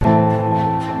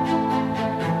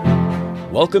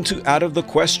Welcome to Out of the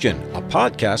Question, a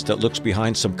podcast that looks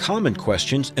behind some common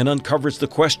questions and uncovers the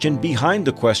question behind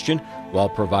the question while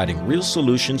providing real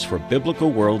solutions for biblical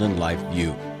world and life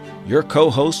view. Your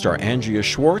co-hosts are Andrea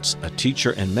Schwartz, a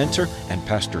teacher and mentor, and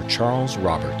Pastor Charles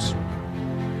Roberts.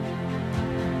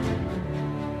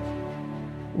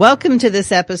 Welcome to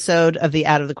this episode of the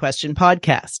Out of the Question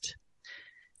podcast.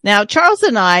 Now, Charles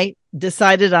and I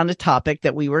decided on a topic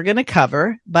that we were going to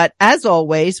cover, but as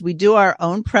always, we do our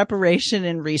own preparation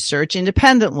and research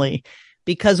independently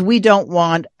because we don't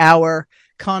want our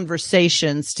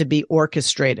conversations to be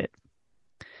orchestrated.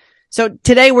 So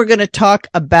today we're going to talk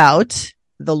about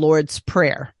the Lord's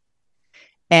Prayer.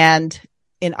 And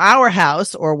in our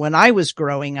house, or when I was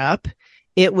growing up,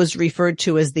 it was referred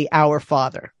to as the Our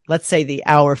Father. Let's say the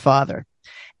Our Father.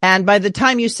 And by the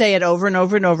time you say it over and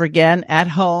over and over again at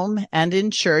home and in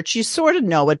church, you sort of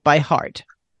know it by heart.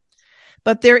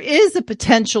 But there is a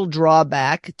potential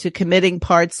drawback to committing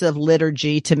parts of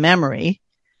liturgy to memory,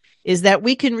 is that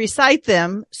we can recite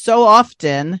them so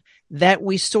often that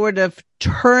we sort of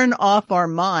turn off our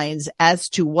minds as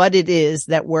to what it is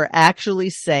that we're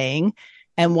actually saying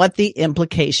and what the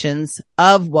implications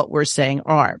of what we're saying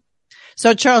are.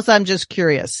 So, Charles, I'm just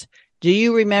curious. Do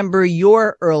you remember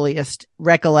your earliest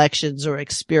recollections or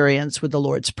experience with the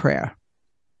Lord's Prayer?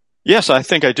 Yes, I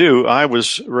think I do. I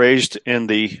was raised in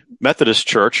the Methodist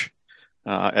Church.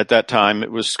 At that time,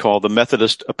 it was called the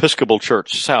Methodist Episcopal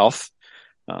Church South.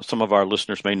 Some of our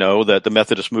listeners may know that the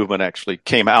Methodist movement actually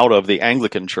came out of the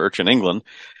Anglican Church in England.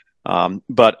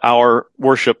 But our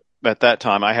worship at that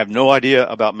time, I have no idea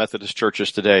about Methodist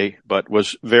churches today, but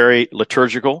was very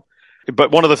liturgical.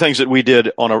 But one of the things that we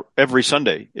did on every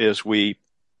Sunday is we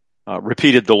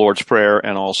repeated the Lord's Prayer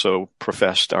and also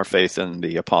professed our faith in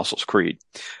the Apostles' Creed.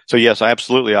 So yes, I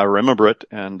remember it,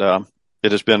 and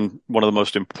it has been one of the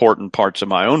most important parts of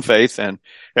my own faith. And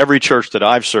every church that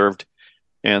I've served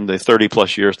in the 30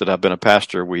 plus years that I've been a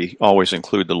pastor, we always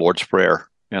include the Lord's Prayer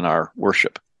in our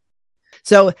worship.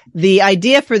 So the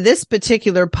idea for this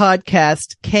particular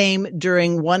podcast came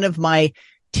during one of my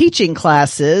teaching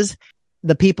classes.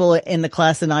 The people in the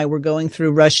class and I were going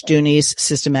through Rushdoony's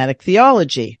systematic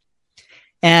theology.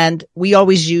 And we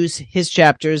always use his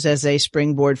chapters as a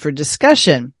springboard for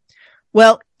discussion.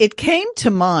 Well, it came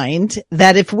to mind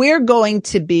that if we're going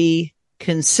to be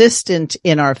consistent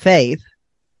in our faith,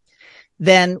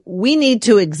 then we need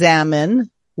to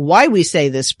examine why we say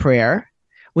this prayer.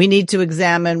 We need to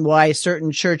examine why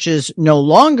certain churches no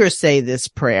longer say this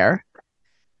prayer.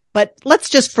 But let's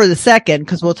just for the second,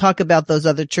 because we'll talk about those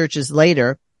other churches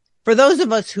later. For those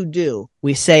of us who do,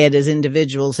 we say it as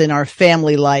individuals in our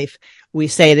family life. We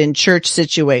say it in church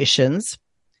situations.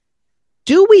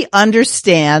 Do we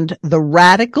understand the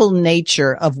radical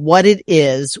nature of what it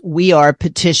is we are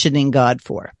petitioning God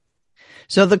for?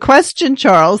 So the question,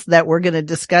 Charles, that we're going to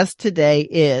discuss today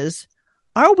is,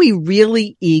 are we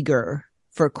really eager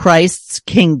for Christ's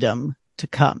kingdom to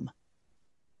come?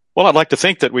 Well, I'd like to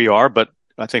think that we are, but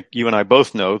I think you and I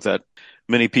both know that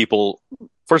many people,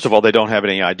 first of all, they don't have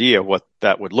any idea what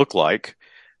that would look like.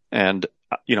 And,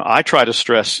 I try to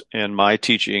stress in my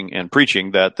teaching and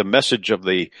preaching that the message of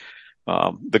the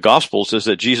Gospels is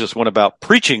that Jesus went about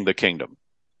preaching the kingdom.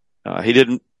 He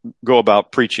didn't go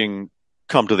about preaching,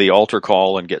 come to the altar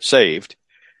call and get saved.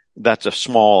 That's a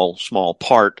small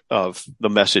part of the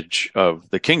message of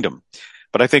the kingdom.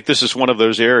 But I think this is one of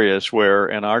those areas where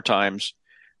in our times,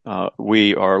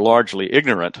 we are largely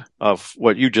ignorant of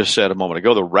what you just said a moment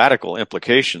ago, the radical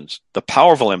implications, the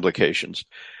powerful implications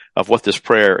of what this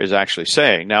prayer is actually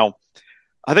saying. Now,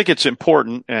 I think it's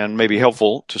important and maybe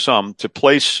helpful to some to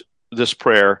place this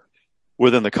prayer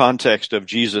within the context of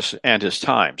Jesus and his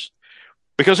times,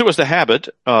 because it was the habit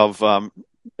of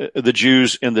the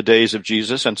Jews in the days of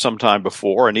Jesus and sometime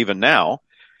before and even now.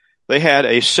 They had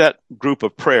a set group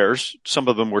of prayers. Some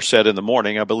of them were said in the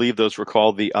morning. I believe those were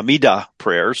called the Amidah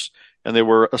prayers, and they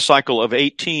were a cycle of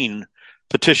 18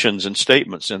 petitions and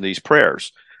statements in these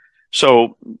prayers.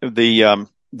 So the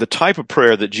type of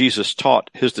prayer that Jesus taught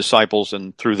his disciples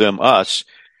and through them us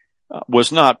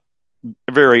was not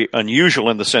very unusual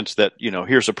in the sense that,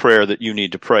 here's a prayer that you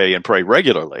need to pray and pray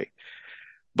regularly.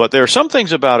 But there are some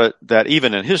things about it that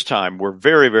even in his time were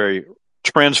very, very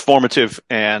transformative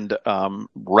and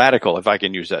radical, if I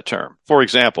can use that term. For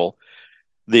example,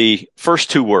 the first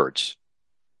two words,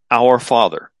 Our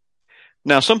Father.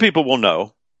 Now, some people will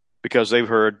know, because they've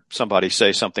heard somebody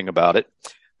say something about it,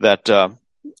 that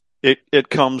it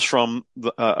comes from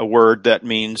a word that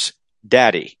means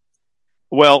daddy.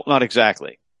 Well, not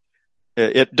exactly.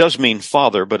 It does mean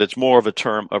father, but it's more of a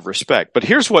term of respect. But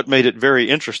here's what made it very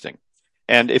interesting.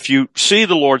 And if you see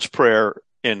the Lord's Prayer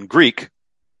in Greek,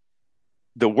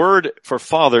 the word for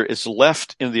father is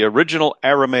left in the original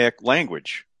Aramaic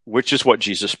language, which is what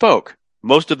Jesus spoke.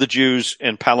 Most of the Jews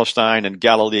in Palestine and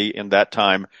Galilee in that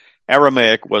time,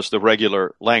 Aramaic was the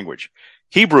regular language.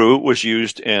 Hebrew was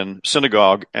used in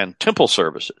synagogue and temple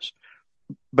services.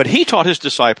 But he taught his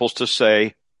disciples to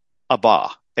say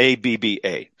Abba,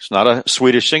 A-B-B-A. It's not a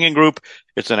Swedish singing group.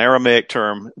 It's an Aramaic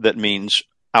term that means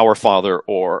our Father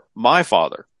or my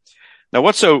Father. Now,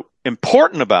 what's so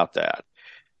important about that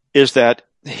is that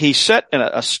he set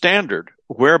a standard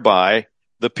whereby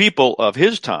the people of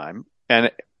his time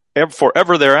and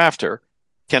forever thereafter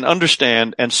can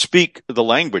understand and speak the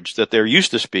language that they're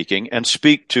used to speaking and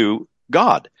speak to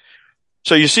God.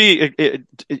 So you see,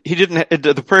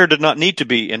 the prayer did not need to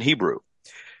be in Hebrew.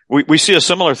 We see a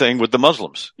similar thing with the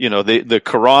Muslims. You know, the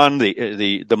Quran,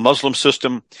 the Muslim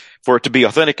system, for it to be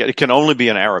authentic, it can only be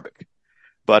in Arabic.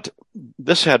 But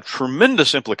this had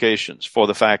tremendous implications for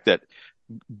the fact that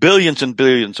billions and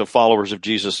billions of followers of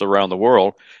Jesus around the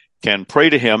world can pray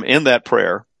to him in that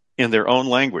prayer in their own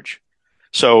language.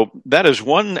 So that is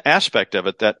one aspect of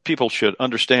it that people should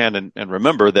understand and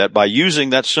remember, that by using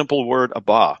that simple word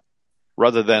Abba,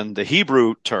 rather than the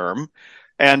Hebrew term,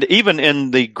 and even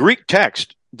in the Greek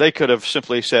text, they could have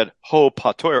simply said ho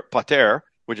pater,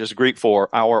 which is Greek for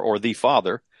our or the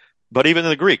Father. But even in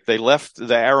the Greek, they left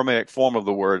the Aramaic form of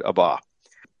the word Abba.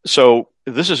 So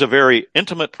this is a very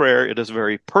intimate prayer. It is a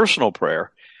very personal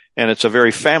prayer, and it's a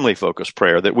very family-focused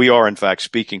prayer that we are, in fact,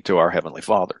 speaking to our Heavenly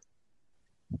Father.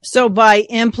 So by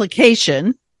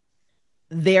implication,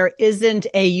 there isn't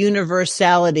a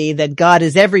universality that God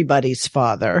is everybody's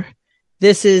Father.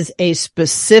 This is a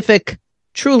specific,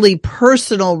 truly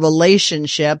personal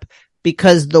relationship,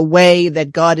 because the way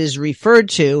that God is referred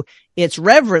to, it's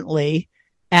reverently,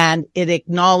 and it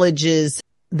acknowledges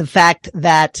the fact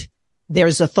that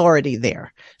there's authority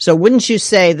there. So wouldn't you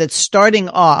say that starting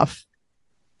off,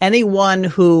 anyone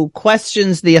who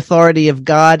questions the authority of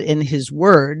God in his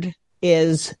word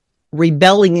is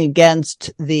rebelling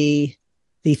against the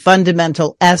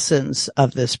fundamental essence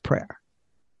of this prayer?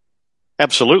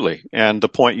 Absolutely. And the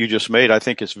point you just made, I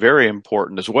think, is very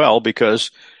important as well, because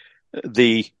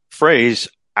the phrase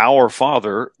our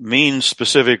Father means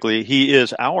specifically he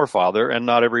is our Father and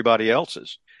not everybody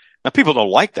else's. Now, people don't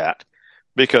like that,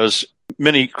 because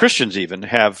many Christians even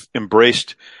have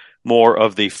embraced more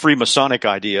of the Freemasonic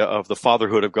idea of the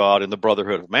fatherhood of God and the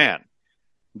brotherhood of man.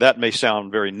 That may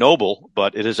sound very noble,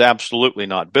 but it is absolutely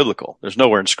not biblical. There's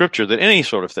nowhere in Scripture that any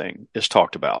sort of thing is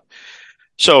talked about.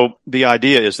 So the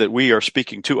idea is that we are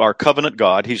speaking to our covenant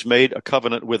God. He's made a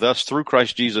covenant with us through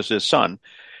Christ Jesus, his Son,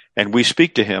 and we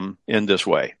speak to him in this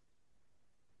way.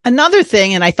 Another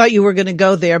thing, and I thought you were going to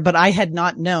go there, but I had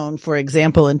not known, for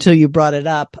example, until you brought it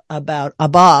up, about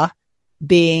Abba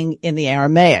being in the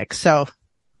Aramaic. So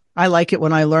I like it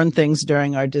when I learn things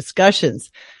during our discussions.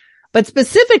 But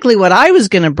specifically what I was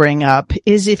going to bring up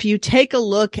is, if you take a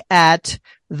look at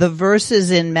the verses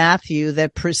in Matthew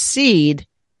that precede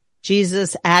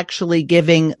Jesus actually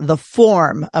giving the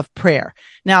form of prayer.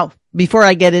 Now, before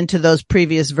I get into those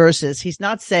previous verses, he's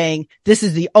not saying this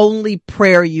is the only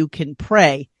prayer you can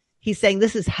pray. He's saying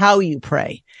this is how you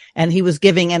pray. And he was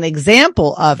giving an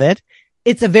example of it.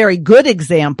 It's a very good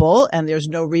example, and there's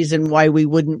no reason why we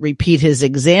wouldn't repeat his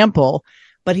example.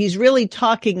 But he's really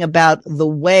talking about the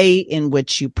way in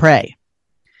which you pray.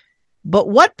 But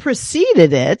what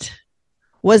preceded it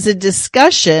was a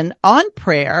discussion on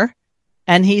prayer.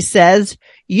 And he says,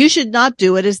 you should not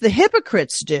do it as the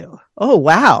hypocrites do. Oh,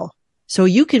 wow. So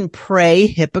you can pray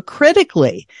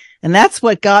hypocritically. And that's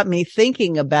what got me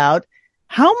thinking about,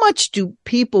 how much do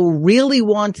people really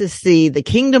want to see the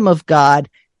kingdom of God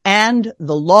and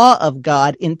the law of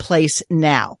God in place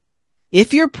now?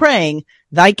 If you're praying,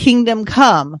 thy kingdom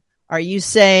come, are you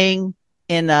saying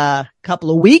in a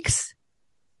couple of weeks,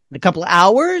 in a couple of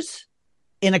hours,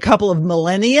 in a couple of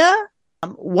millennia?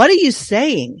 What are you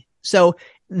saying? So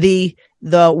the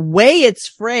way it's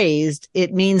phrased,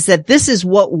 it means that this is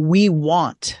what we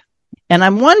want. And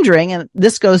I'm wondering, and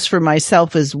this goes for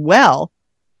myself as well,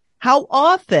 how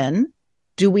often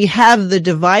do we have the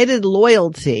divided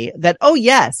loyalty that, oh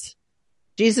yes,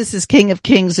 Jesus is King of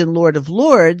Kings and Lord of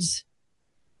Lords,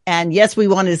 and yes, we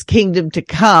want his kingdom to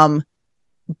come,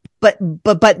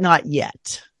 but not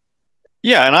yet.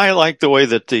 Yeah, and I like the way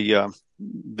that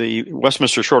the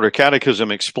Westminster Shorter Catechism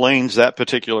explains that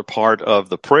particular part of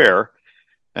the prayer.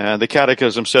 And the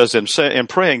Catechism says, in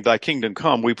praying, thy kingdom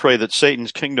come, we pray that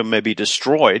Satan's kingdom may be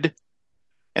destroyed,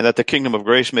 and that the kingdom of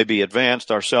grace may be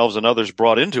advanced, ourselves and others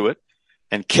brought into it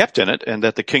and kept in it, and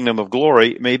that the kingdom of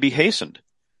glory may be hastened.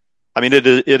 I mean, it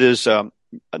is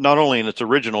not only in its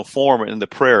original form in the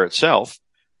prayer itself,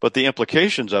 but the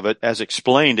implications of it, as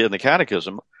explained in the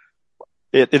Catechism,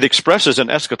 it expresses an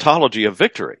eschatology of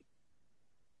victory.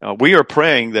 We are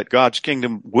praying that God's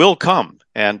kingdom will come,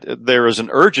 and there is an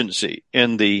urgency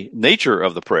in the nature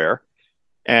of the prayer,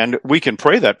 and we can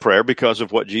pray that prayer because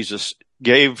of what Jesus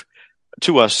gave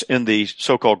to us in the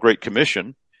so-called Great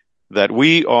Commission, that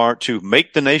we are to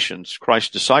make the nations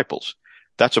Christ's disciples.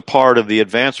 That's a part of the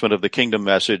advancement of the kingdom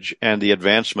message and the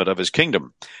advancement of his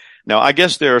kingdom. Now, I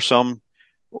guess there are some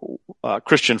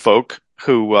Christian folk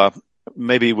who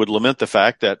maybe would lament the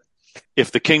fact that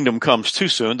if the kingdom comes too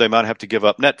soon, they might have to give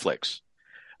up Netflix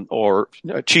or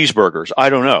cheeseburgers. I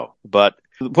don't know. But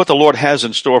what the Lord has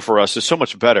in store for us is so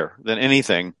much better than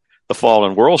anything the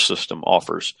fallen world system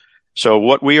offers. So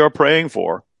what we are praying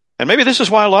for, and maybe this is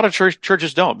why a lot of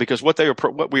churches don't, because what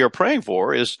we are praying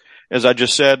for is, as I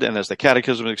just said, and as the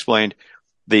Catechism explained,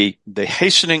 the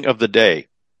hastening of the day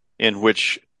in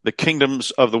which the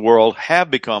kingdoms of the world have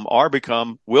become,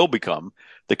 will become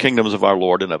the kingdoms of our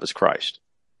Lord and of his Christ.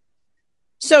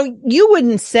 So you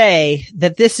wouldn't say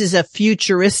that this is a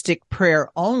futuristic prayer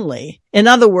only. In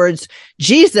other words,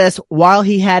 Jesus, while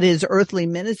he had his earthly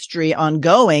ministry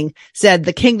ongoing, said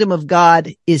the kingdom of God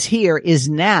is here, is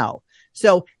now.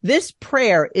 So this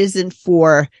prayer isn't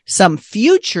for some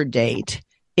future date.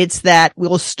 It's that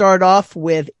we'll start off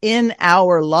with, in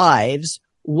our lives,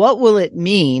 what will it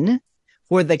mean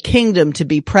for the kingdom to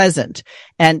be present?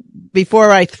 And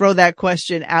before I throw that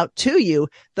question out to you,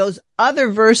 those other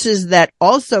verses that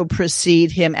also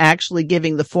precede him actually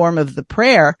giving the form of the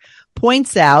prayer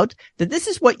points out that this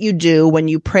is what you do when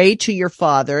you pray to your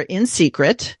Father in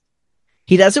secret.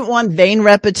 He doesn't want vain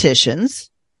repetitions,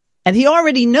 and he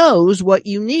already knows what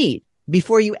you need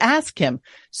before you ask him.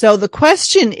 So the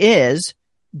question is,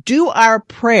 do our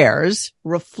prayers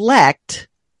reflect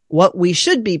what we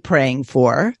should be praying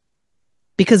for?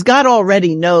 Because God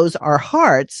already knows our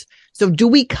hearts. So do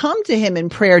we come to him in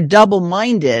prayer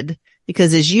double-minded?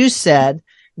 Because as you said,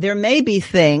 there may be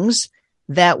things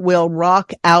that will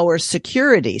rock our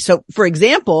security. So for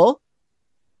example,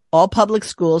 all public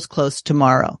schools close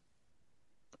tomorrow.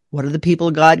 What are the people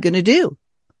of God going to do?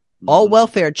 All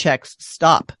welfare checks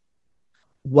stop.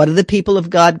 What are the people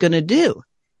of God going to do?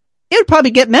 It would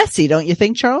probably get messy, don't you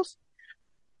think, Charles?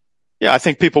 Yeah, I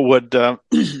think people would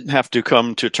have to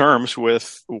come to terms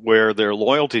with where their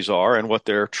loyalties are and what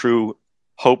their true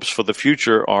hopes for the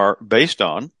future are based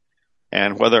on,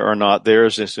 and whether or not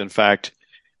theirs is, in fact,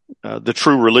 the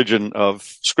true religion of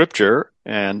Scripture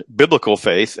and biblical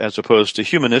faith as opposed to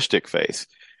humanistic faith,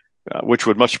 which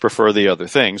would much prefer the other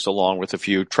things along with a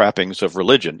few trappings of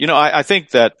religion. You know, I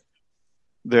think that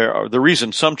the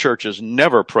reason some churches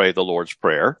never pray the Lord's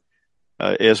Prayer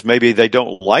is maybe they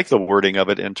don't like the wording of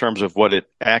it in terms of what it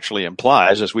actually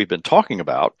implies, as we've been talking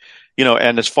about, you know,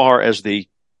 and as far as the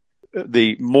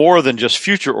more than just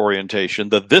future orientation,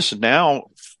 this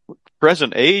now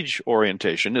present age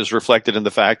orientation is reflected in the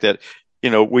fact that,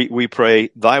 you know, we pray,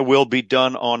 thy will be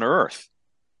done on earth.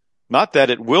 Not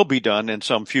that it will be done in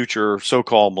some future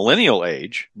so-called millennial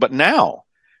age, but now.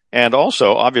 And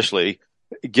also, obviously,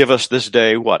 give us this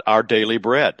day what? Our daily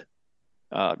bread.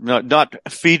 Not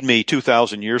feed me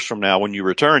 2,000 years from now when you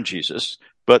return, Jesus,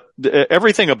 but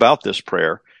everything about this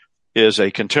prayer is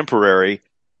a contemporary,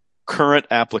 current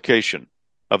application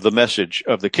of the message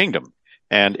of the kingdom.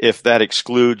 And if that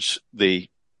excludes the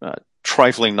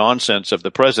trifling nonsense of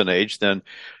the present age, then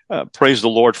praise the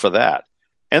Lord for that.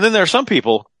 And then there are some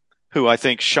people who I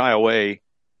think shy away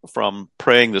from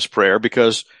praying this prayer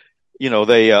because, you know,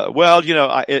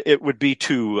 it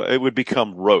would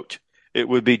become rote. It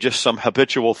would be just some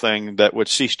habitual thing that would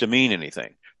cease to mean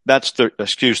anything. That's the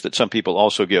excuse that some people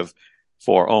also give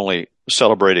for only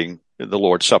celebrating the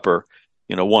Lord's Supper,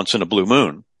 you know, once in a blue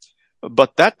moon.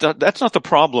 But that's not the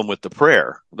problem with the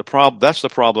prayer. That's the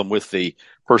problem with the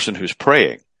person who's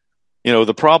praying. You know,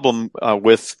 the problem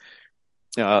with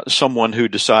someone who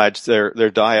decides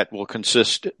their diet will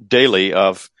consist daily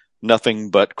of nothing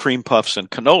but cream puffs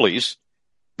and cannolis.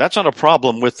 That's not a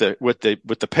problem with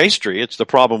the pastry. It's the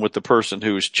problem with the person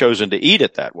who's chosen to eat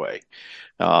it that way,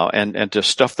 and to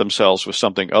stuff themselves with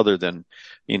something other than,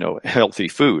 you know, healthy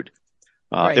food.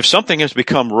 Right. If something has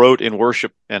become rote in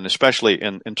worship, and especially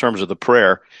in terms of the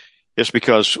prayer, it's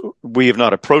because we have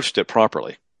not approached it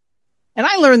properly. And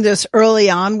I learned this early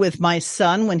on with my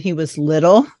son when he was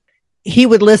little. He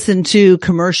would listen to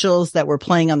commercials that were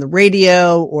playing on the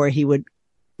radio, or he would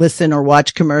listen or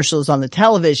watch commercials on the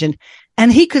television,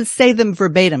 and he could say them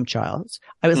verbatim, Charles.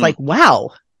 I was like,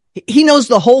 wow, he knows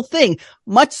the whole thing,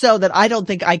 much so that I don't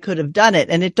think I could have done it.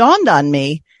 And it dawned on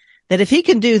me that if he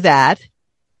can do that,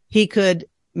 he could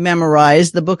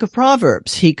memorize the book of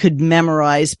Proverbs. He could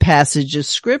memorize passages of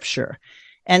scripture.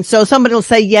 And so somebody will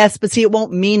say, yes, but see, it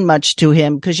won't mean much to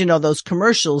him because, those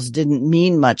commercials didn't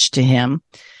mean much to him.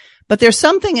 But there's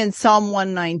something in Psalm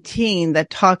 119 that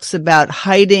talks about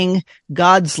hiding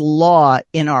God's law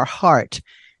in our heart.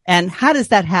 And how does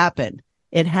that happen?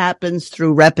 It happens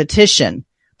through repetition,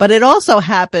 but it also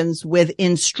happens with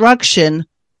instruction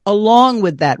along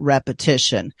with that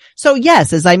repetition. So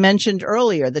yes, as I mentioned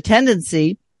earlier, the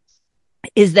tendency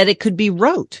is that it could be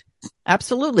rote.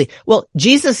 Absolutely. Well,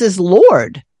 Jesus is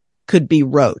Lord could be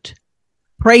rote.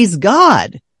 Praise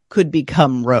God could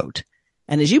become rote.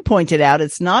 And as you pointed out,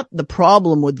 it's not the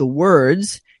problem with the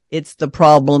words, it's the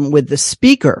problem with the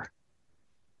speaker.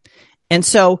 And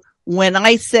so when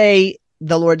I say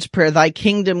the Lord's Prayer, thy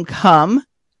kingdom come,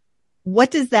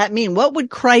 what does that mean? What would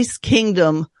Christ's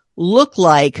kingdom look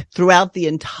like throughout the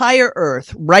entire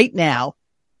earth right now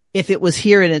if it was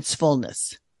here in its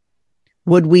fullness?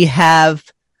 Would we have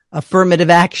affirmative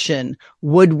action?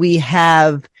 Would we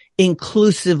have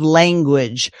inclusive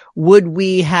language? Would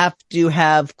we have to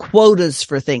have quotas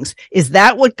for things? Is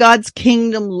that what God's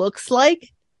kingdom looks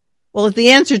like? Well, if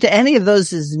the answer to any of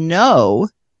those is no,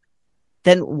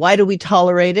 then why do we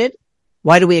tolerate it?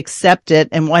 Why do we accept it?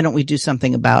 And why don't we do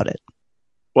something about it?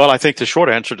 Well, I think the short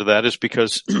answer to that is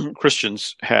because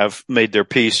Christians have made their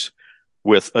peace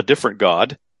with a different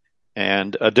God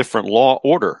and a different law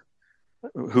order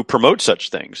who promote such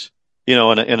things.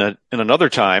 In another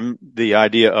time, the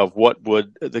idea of what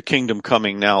would the kingdom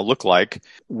coming now look like,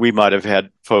 we might have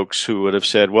had folks who would have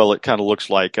said, well, it kind of looks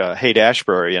like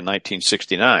Haight-Ashbury in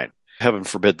 1969. Heaven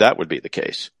forbid that would be the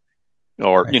case.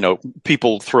 Or, right.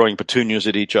 People throwing petunias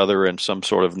at each other in some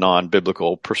sort of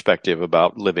non-biblical perspective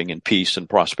about living in peace and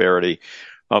prosperity.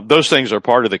 Those things are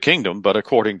part of the kingdom, but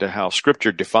according to how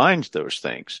Scripture defines those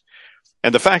things.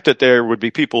 And the fact that there would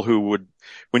be people who would,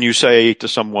 when you say to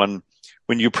someone,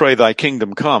 when you pray thy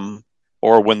kingdom come,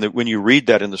 or when you read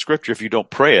that in the Scripture, if you don't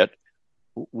pray it,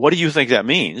 what do you think that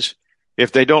means?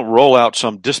 If they don't roll out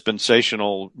some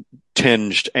dispensational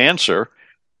tinged answer,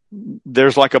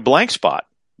 there's like a blank spot.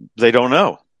 They don't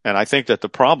know. And I think that the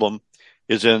problem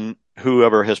is in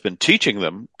whoever has been teaching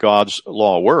them God's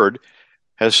law word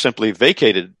has simply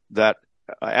vacated that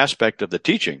aspect of the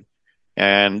teaching.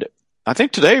 And I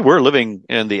think today we're living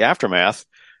in the aftermath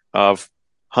of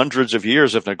hundreds of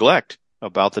years of neglect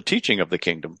about the teaching of the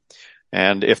kingdom.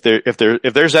 And if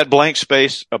there's that blank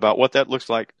space about what that looks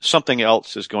like, something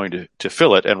else is going to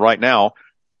fill it. And right now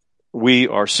we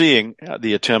are seeing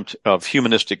the attempt of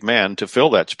humanistic man to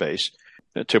fill that space,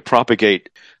 to propagate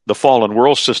the fallen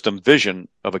world system vision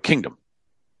of a kingdom.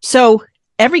 So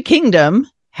every kingdom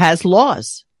has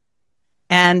laws.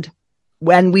 And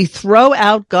when we throw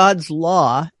out God's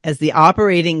law as the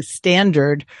operating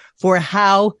standard for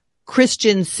how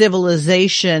Christian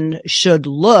civilization should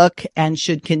look and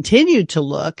should continue to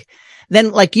look,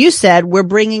 then like you said, we're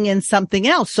bringing in something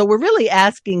else. So we're really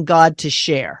asking God to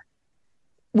share.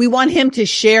 We want him to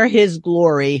share his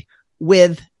glory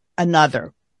with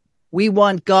another. We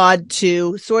want God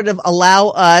to sort of allow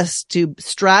us to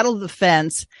straddle the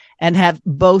fence and have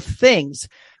both things.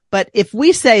 But if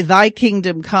we say, thy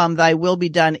kingdom come, thy will be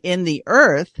done in the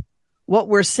earth, what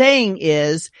we're saying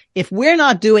is, if we're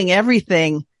not doing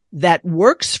everything that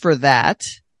works for that,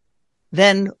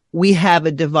 then we have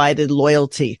a divided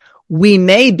loyalty. We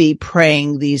may be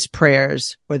praying these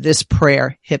prayers or this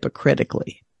prayer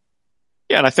hypocritically.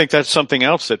 Yeah, and I think that's something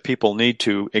else that people need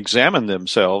to examine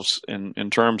themselves in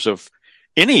terms of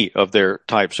any of their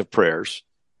types of prayers.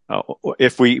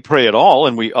 If we pray at all,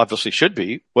 and we obviously should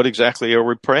be, what exactly are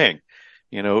we praying?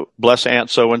 Bless Aunt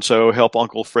so-and-so, help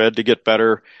Uncle Fred to get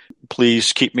better.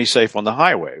 Please keep me safe on the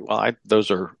highway. Well,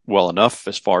 those are well enough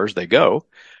as far as they go.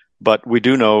 But we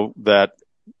do know that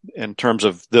in terms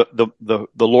of the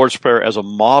Lord's Prayer as a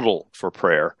model for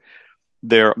prayer,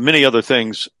 there are many other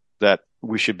things that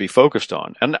we should be focused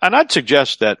on. And I'd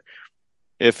suggest that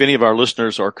if any of our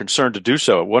listeners are concerned to do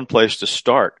so, one place to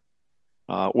start,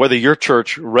 whether your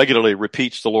church regularly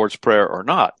repeats the Lord's Prayer or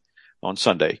not on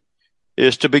Sunday,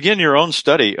 is to begin your own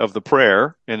study of the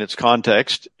prayer in its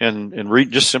context and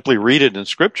just simply read it in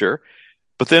Scripture,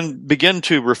 but then begin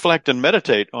to reflect and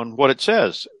meditate on what it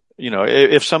says.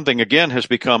 If something again has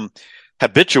become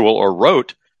habitual or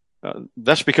rote,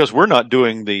 that's because we're not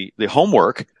doing the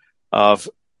homework of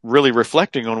really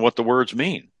reflecting on what the words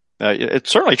mean.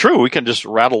 It's certainly true. We can just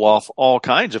rattle off all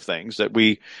kinds of things that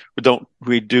we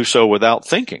do so without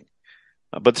thinking.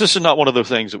 But this is not one of the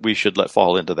things that we should let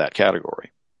fall into that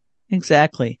category.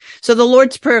 Exactly. So the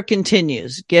Lord's Prayer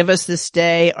continues. Give us this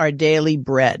day our daily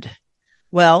bread.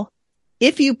 Well,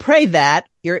 if you pray that,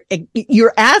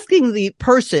 you're asking the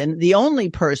person, the only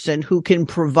person who can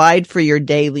provide for your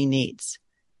daily needs.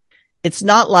 It's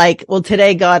not like, well,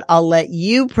 today, God, I'll let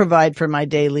you provide for my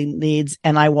daily needs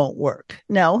and I won't work.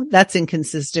 No, that's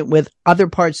inconsistent with other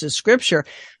parts of scripture.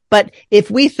 But if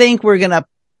we think we're going to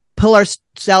pull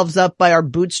ourselves up by our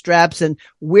bootstraps and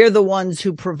we're the ones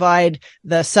who provide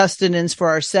the sustenance for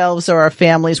ourselves or our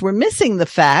families, we're missing the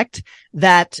fact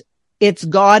that it's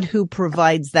God who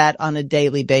provides that on a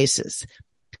daily basis.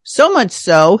 So much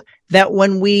so that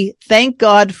when we thank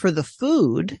God for the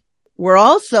food, we're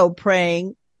also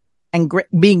praying and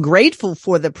being grateful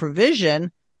for the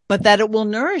provision, but that it will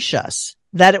nourish us,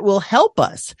 that it will help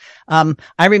us.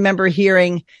 I remember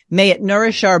hearing, may it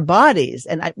nourish our bodies.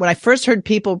 And when I first heard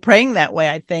people praying that way,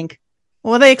 I think,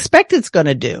 well, they expect it's going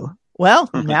to do. Well,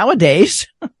 nowadays,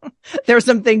 there are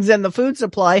some things in the food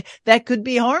supply that could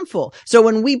be harmful. So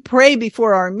when we pray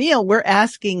before our meal, we're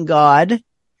asking God,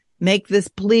 make this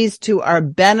please to our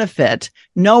benefit,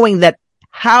 knowing that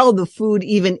how the food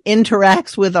even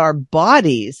interacts with our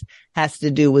bodies has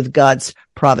to do with God's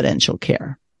providential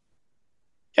care.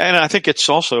 Yeah, and I think it's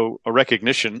also a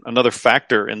recognition, another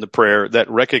factor in the prayer that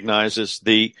recognizes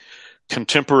the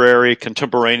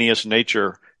contemporaneous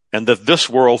nature and the this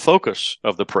world focus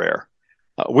of the prayer.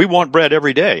 We want bread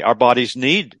every day. Our bodies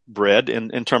need bread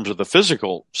in terms of the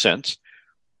physical sense,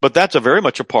 but that's very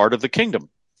much a part of the kingdom.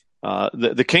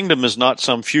 The kingdom is not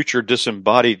some future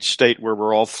disembodied state where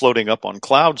we're all floating up on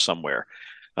clouds somewhere.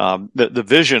 The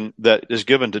vision that is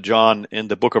given to John in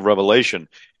the book of Revelation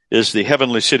is the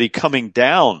heavenly city coming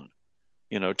down,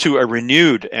 to a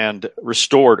renewed and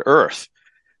restored earth.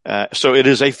 So it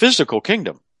is a physical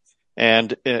kingdom.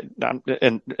 And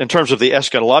in terms of the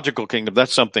eschatological kingdom,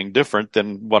 that's something different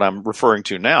than what I'm referring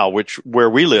to now, where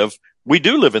we live, we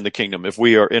do live in the kingdom if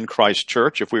we are in Christ's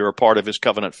church, if we are a part of his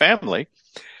covenant family.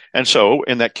 And so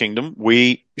in that kingdom,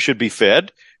 we should be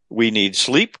fed. We need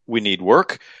sleep. We need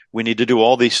work. We need to do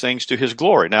all these things to his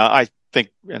glory. Now, I think,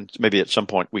 and maybe at some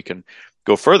point we can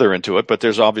go further into it, but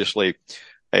there's obviously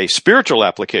a spiritual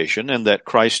application in that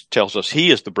Christ tells us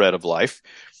he is the bread of life.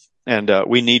 And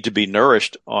we need to be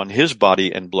nourished on his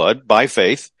body and blood by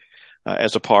faith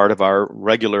as a part of our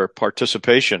regular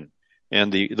participation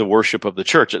in the worship of the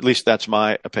church. At least that's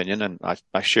my opinion, and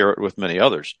I share it with many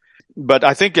others. But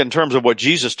I think in terms of what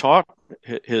Jesus taught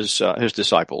his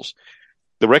disciples,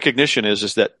 the recognition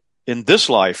is that in this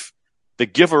life, the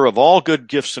giver of all good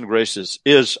gifts and graces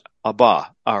is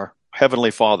Abba, our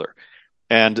heavenly Father,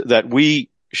 and that we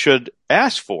should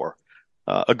ask for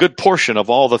a good portion of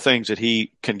all the things that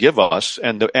he can give us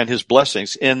and his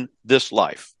blessings in this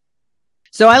life.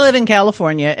 So I live in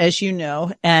California, as you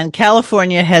know, and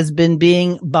California has been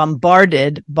being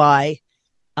bombarded by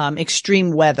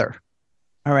extreme weather.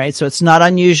 All right. So it's not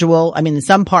unusual. I mean, in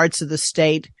some parts of the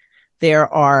state,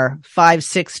 there are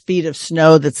 5-6 feet of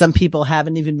snow that some people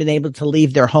haven't even been able to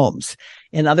leave their homes.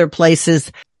 In other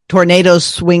places, tornadoes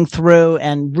swing through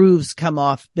and roofs come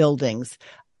off buildings,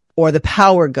 or the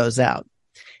power goes out.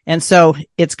 And so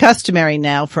it's customary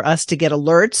now for us to get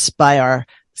alerts by our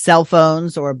cell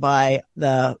phones or by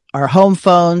our home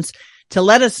phones to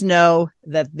let us know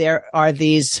that there are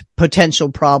these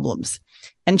potential problems.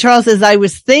 And Charles, as I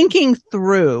was thinking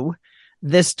through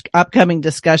this upcoming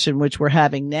discussion, which we're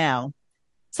having now,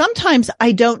 sometimes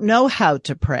I don't know how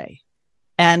to pray.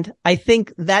 And I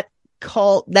think that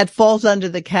falls under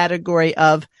the category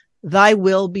of thy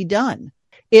will be done.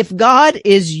 If God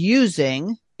is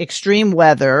using extreme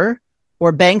weather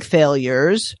or bank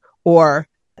failures or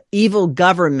evil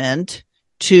government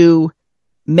to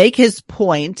make his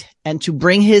point and to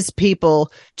bring his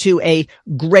people to a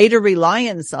greater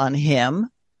reliance on him,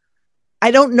 I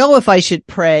don't know if I should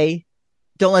pray,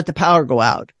 don't let the power go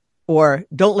out, or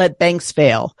don't let banks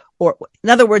fail. Or in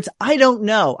other words, I don't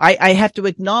know. I have to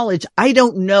acknowledge I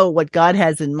don't know what God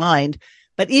has in mind.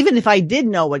 But even if I did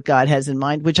know what God has in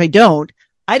mind, which I don't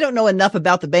know enough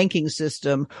about the banking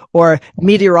system or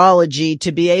meteorology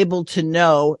to be able to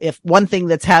know if one thing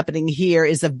that's happening here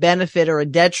is a benefit or a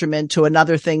detriment to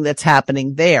another thing that's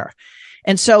happening there.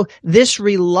 And so this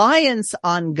reliance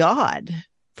on God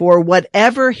for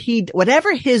whatever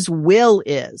his will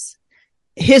is,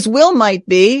 his will might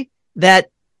be that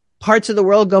parts of the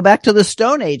world go back to the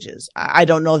Stone Ages. I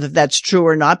don't know that that's true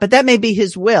or not, but that may be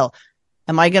his will.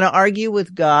 Am I going to argue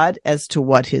with God as to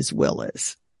what his will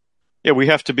is? Yeah, we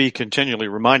have to be continually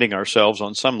reminding ourselves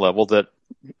on some level that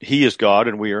he is God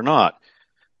and we are not.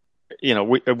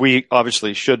 We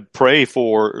obviously should pray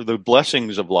for the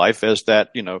blessings of life, as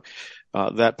that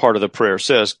part of the prayer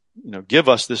says, give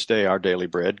us this day our daily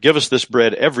bread, give us this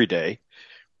bread every day.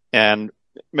 And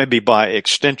maybe by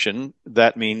extension,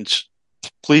 that means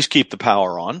please keep the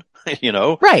power on,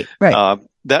 Right.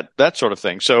 that sort of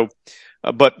thing. So,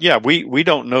 but yeah, we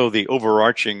don't know the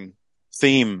overarching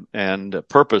theme and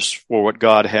purpose for what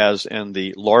God has in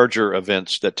the larger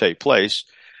events that take place.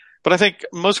 But I think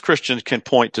most Christians can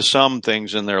point to some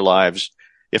things in their lives,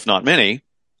 if not many,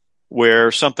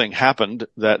 where something happened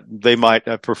that they might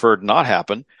have preferred not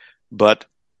happen, but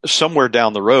somewhere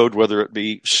down the road, whether it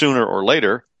be sooner or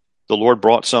later, the Lord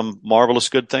brought some marvelous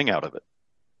good thing out of it.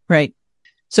 Right.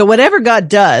 So whatever God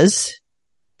does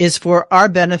is for our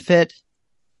benefit,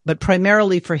 but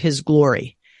primarily for his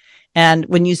glory. And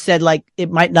when you said, like, it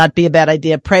might not be a bad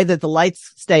idea, pray that the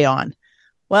lights stay on.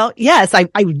 Well, yes, I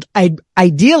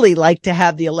ideally like to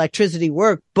have the electricity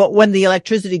work, but when the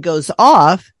electricity goes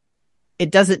off,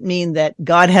 it doesn't mean that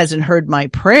God hasn't heard my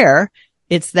prayer.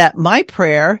 It's that my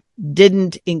prayer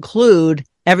didn't include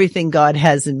everything God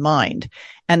has in mind.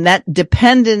 And that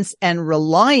dependence and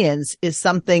reliance is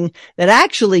something that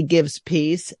actually gives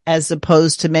peace as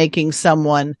opposed to making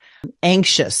someone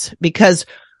anxious. Because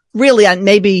really,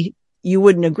 maybe you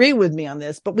wouldn't agree with me on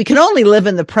this, but we can only live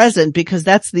in the present because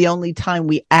that's the only time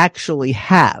we actually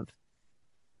have.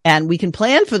 And we can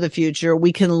plan for the future.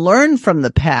 We can learn from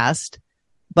the past.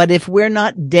 But if we're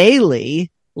not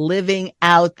daily living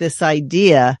out this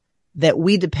idea that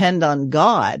we depend on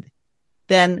God,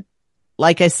 then,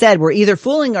 like I said, we're either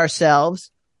fooling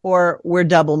ourselves or we're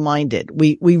double-minded.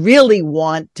 We really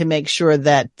want to make sure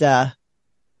that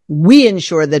we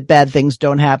ensure that bad things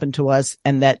don't happen to us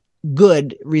and that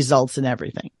good results in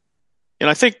everything. And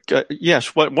I think,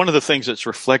 yes, one of the things that's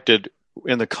reflected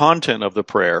in the content of the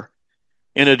prayer,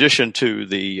 in addition to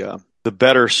the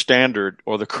better standard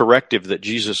or the corrective that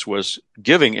Jesus was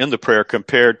giving in the prayer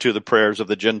compared to the prayers of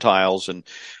the Gentiles and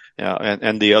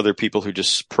the other people who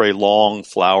just pray long,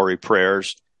 flowery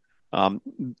prayers,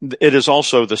 it is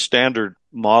also the standard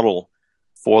model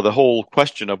for the whole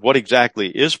question of what exactly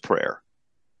is prayer.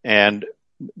 And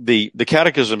the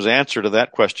Catechism's answer to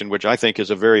that question, which I think is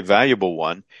a very valuable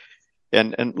one,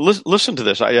 and listen to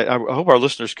this. I hope our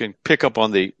listeners can pick up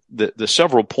on the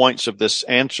several points of this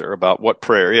answer about what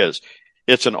prayer is.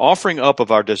 It's an offering up of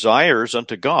our desires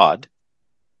unto God.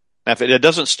 Now, if it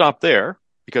doesn't stop there,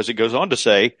 because it goes on to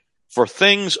say, for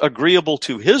things agreeable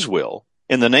to his will,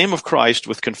 in the name of Christ,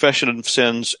 with confession of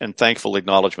sins and thankful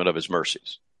acknowledgement of his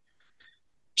mercies.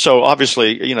 So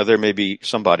obviously, there may be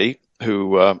somebody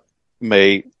who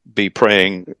may be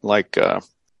praying like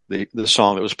the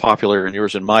song that was popular in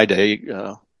yours and my day,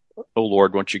 "Oh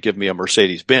Lord, won't you give me a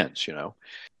Mercedes-Benz?"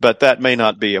 But that may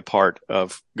not be a part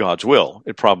of God's will.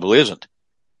 It probably isn't.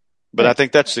 But I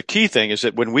think that's the key thing, is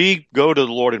that when we go to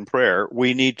the Lord in prayer,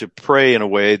 we need to pray in a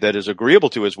way that is agreeable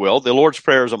to his will. The Lord's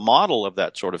Prayer is a model of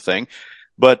that sort of thing,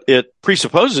 but it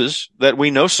presupposes that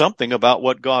we know something about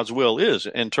what God's will is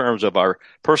in terms of our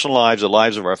personal lives, the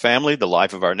lives of our family, the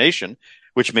life of our nation,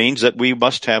 which means that we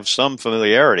must have some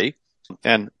familiarity,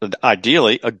 and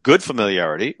ideally a good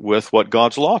familiarity with what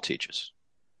God's law teaches.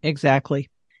 Exactly.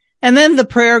 And then the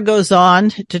prayer goes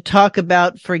on to talk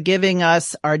about forgiving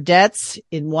us our debts.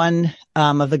 In one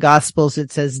of the Gospels,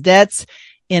 it says debts.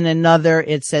 In another,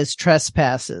 it says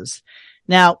trespasses.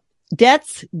 Now,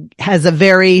 debts has a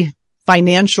very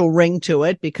financial ring to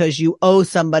it because you owe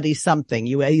somebody something.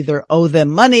 You either owe them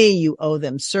money, you owe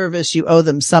them service, you owe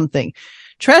them something.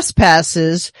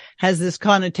 Trespasses has this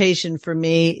connotation for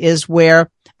me is where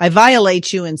I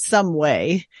violate you in some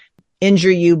way,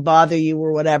 injure you, bother you,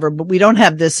 or whatever, but we don't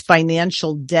have this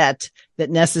financial debt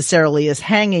that necessarily is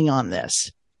hanging on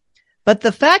this. But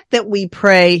the fact that we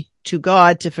pray to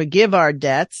God to forgive our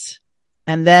debts,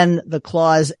 and then the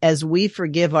clause, as we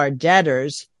forgive our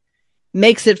debtors,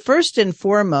 makes it first and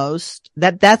foremost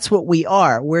that that's what we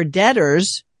are. We're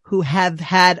debtors who have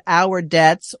had our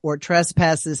debts or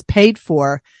trespasses paid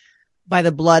for by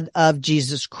the blood of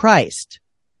Jesus Christ.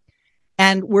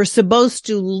 And we're supposed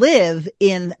to live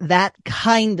in that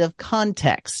kind of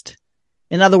context.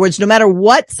 In other words, no matter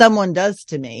what someone does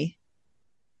to me,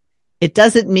 it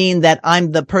doesn't mean that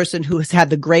I'm the person who has had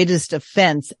the greatest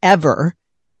offense ever.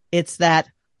 It's that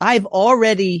I've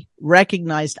already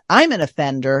recognized I'm an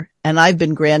offender and I've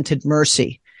been granted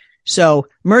mercy. So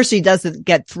mercy doesn't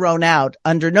get thrown out.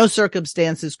 Under no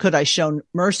circumstances could I show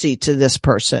mercy to this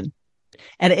person.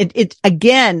 And it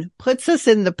again puts us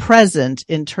in the present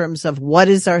in terms of what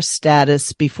is our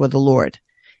status before the Lord.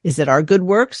 Is it our good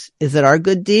works? Is it our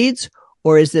good deeds?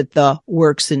 Or is it the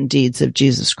works and deeds of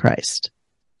Jesus Christ?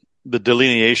 The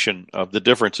delineation of the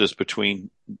differences between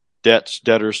debts,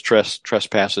 debtors,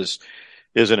 trespasses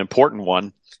is an important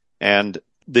one. And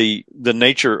the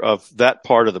nature of that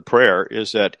part of the prayer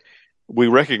is that we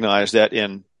recognize that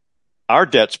in our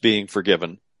debts being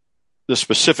forgiven, the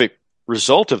specific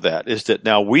result of that is that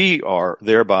now we are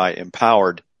thereby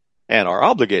empowered and are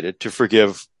obligated to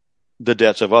forgive the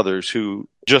debts of others who,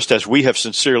 just as we have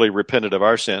sincerely repented of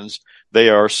our sins, they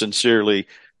are sincerely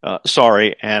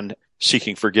sorry and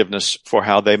seeking forgiveness for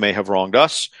how they may have wronged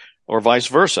us, or vice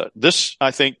versa. This,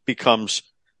 I think, becomes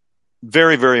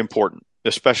very, very important,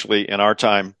 especially in our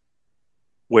time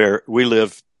where we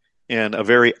live in a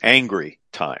very angry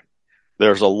time.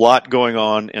 There's a lot going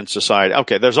on in society.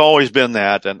 Okay, there's always been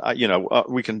that, and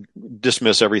we can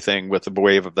dismiss everything with the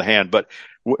wave of the hand. But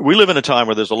we live in a time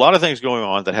where there's a lot of things going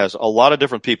on that has a lot of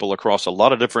different people across a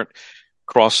lot of different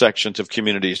cross sections of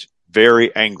communities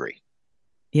very angry.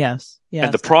 Yes.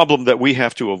 And the problem that we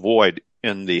have to avoid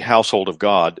in the household of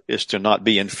God is to not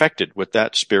be infected with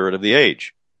that spirit of the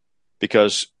age,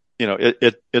 because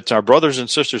it's our brothers and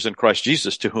sisters in Christ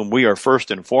Jesus to whom we are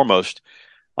first and foremost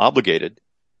obligated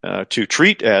to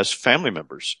treat as family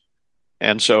members.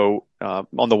 And so,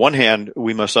 on the one hand,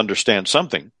 we must understand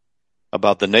something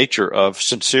about the nature of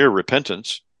sincere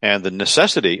repentance and the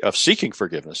necessity of seeking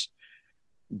forgiveness.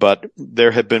 But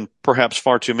there have been perhaps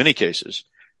far too many cases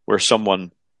where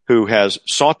someone who has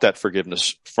sought that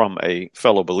forgiveness from a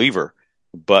fellow believer,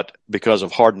 but because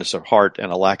of hardness of heart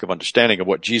and a lack of understanding of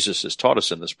what Jesus has taught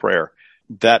us in this prayer,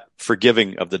 that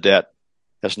forgiving of the debt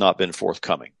has not been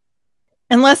forthcoming.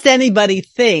 Unless anybody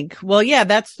think, well, yeah,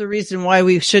 that's the reason why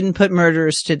we shouldn't put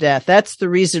murderers to death. That's the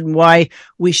reason why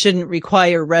we shouldn't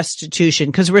require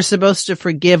restitution, because we're supposed to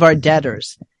forgive our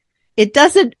debtors. It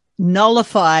doesn't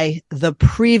nullify the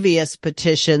previous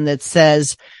petition that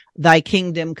says, thy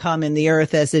kingdom come in the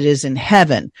earth as it is in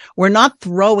heaven. We're not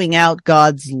throwing out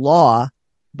God's law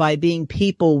by being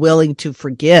people willing to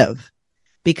forgive,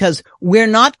 because we're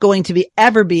not going to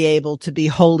ever be able to be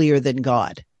holier than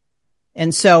God.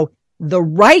 And so the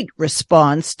right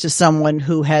response to someone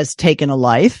who has taken a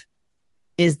life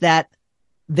is that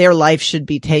their life should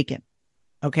be taken.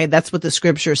 Okay, that's what the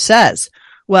scripture says.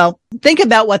 Well, think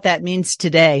about what that means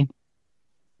today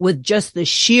with just the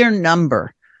sheer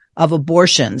number of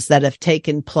abortions that have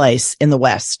taken place in the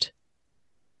West.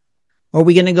 Are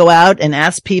we going to go out and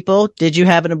ask people, did you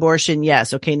have an abortion?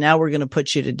 Yes. Okay, now we're going to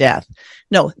put you to death.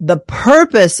 No, the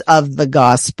purpose of the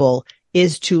gospel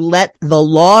is to let the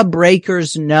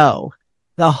lawbreakers know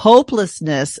the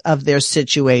hopelessness of their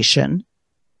situation,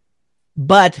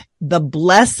 but the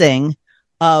blessing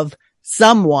of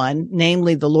someone,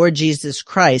 namely the Lord Jesus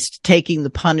Christ, taking the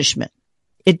punishment.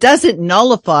 It doesn't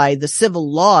nullify the civil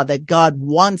law that God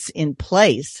wants in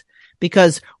place,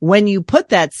 because when you put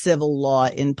that civil law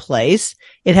in place,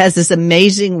 it has this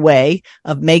amazing way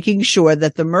of making sure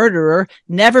that the murderer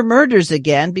never murders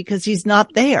again because he's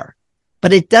not there.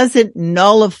 But it doesn't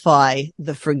nullify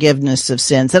the forgiveness of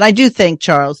sins. And I do think,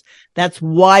 Charles, that's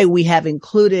why we have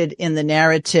included in the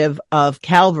narrative of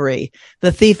Calvary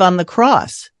the thief on the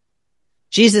cross.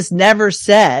 Jesus never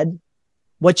said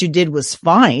what you did was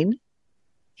fine.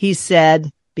 He said,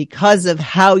 because of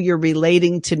how you're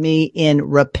relating to me in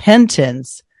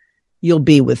repentance, you'll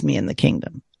be with me in the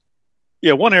kingdom.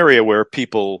 Yeah, one area where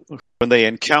people, when they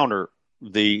encounter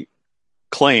the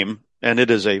claim, and it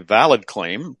is a valid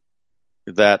claim,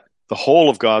 that the whole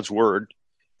of God's word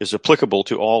is applicable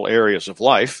to all areas of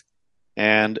life,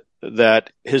 and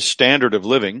that his standard of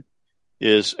living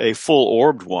is a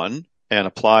full-orbed one and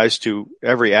applies to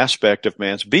every aspect of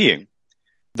man's being.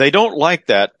 They don't like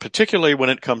that, particularly when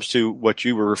it comes to what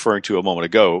you were referring to a moment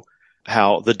ago,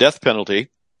 how the death penalty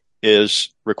is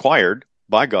required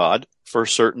by God for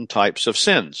certain types of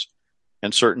sins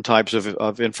and certain types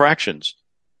of infractions.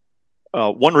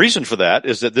 One reason for that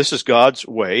is that this is God's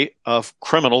way of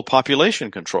criminal population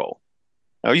control.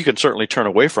 Now, you can certainly turn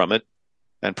away from it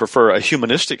and prefer a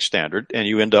humanistic standard, and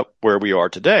you end up where we are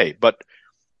today. But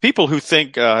people who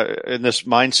think in this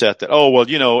mindset that, oh,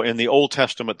 well, in the Old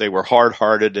Testament they were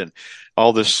hard-hearted and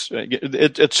all this,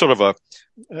 it's sort of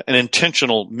an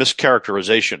intentional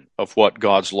mischaracterization of what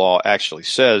God's law actually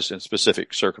says in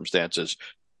specific circumstances.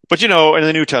 But in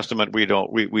the New Testament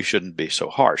we shouldn't be so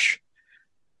harsh.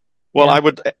 Well, yeah. I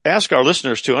would ask our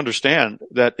listeners to understand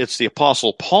that it's the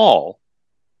Apostle Paul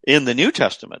in the New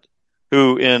Testament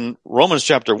who in Romans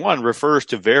chapter 1 refers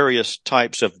to various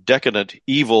types of decadent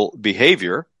evil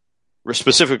behavior,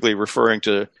 specifically referring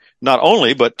to not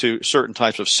only, but to certain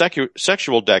types of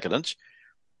sexual decadence.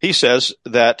 He says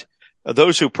that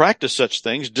those who practice such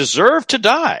things deserve to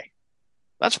die.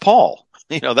 That's Paul.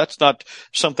 That's not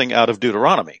something out of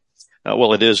Deuteronomy.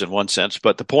 Well, it is in one sense,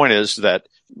 but the point is that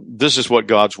this is what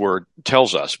God's word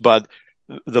tells us. But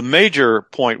the major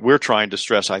point we're trying to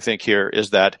stress, I think, here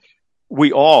is that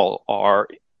we all are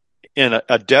in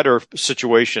a debtor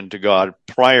situation to God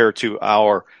prior to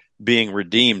our being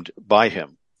redeemed by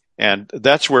him. And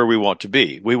that's where we want to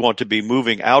be. We want to be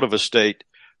moving out of a state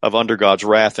of under God's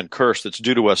wrath and curse that's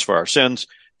due to us for our sins,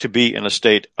 to be in a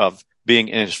state of being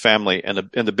in his family and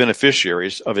the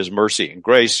beneficiaries of his mercy and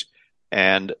grace,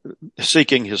 and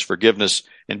seeking his forgiveness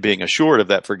and being assured of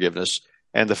that forgiveness,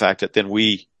 and the fact that then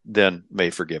we then may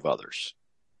forgive others.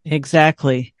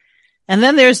 Exactly. And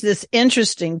then there's this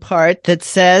interesting part that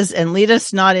says, and lead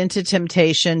us not into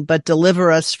temptation, but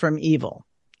deliver us from evil.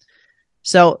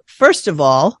 So first of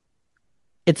all,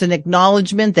 it's an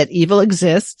acknowledgement that evil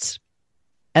exists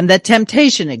and that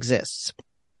temptation exists,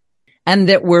 and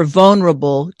that we're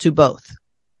vulnerable to both.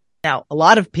 Now, a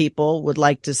lot of people would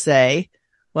like to say,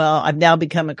 well, I've now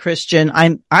become a Christian.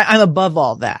 I'm above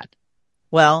all that.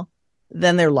 Well,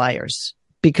 then they're liars,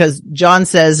 because John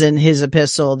says in his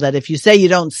epistle that if you say you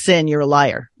don't sin, you're a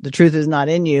liar. The truth is not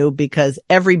in you, because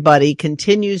everybody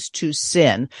continues to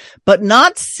sin, but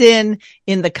not sin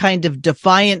in the kind of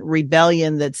defiant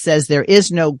rebellion that says there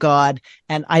is no God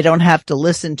and I don't have to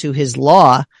listen to his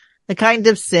law. The kind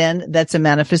of sin that's a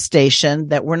manifestation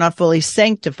that we're not fully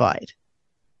sanctified.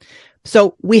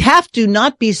 So we have to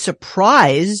not be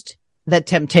surprised that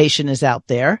temptation is out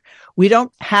there. We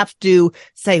don't have to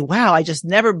say, wow, I just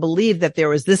never believed that there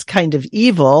was this kind of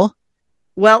evil.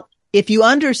 Well, if you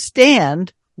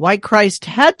understand why Christ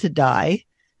had to die,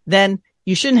 then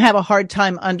you shouldn't have a hard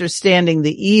time understanding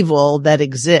the evil that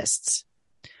exists.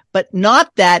 But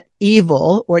not that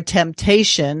evil or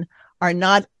temptation are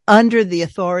not under the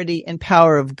authority and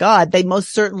power of God. They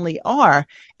most certainly are.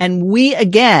 And we,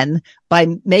 again, by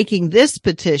making this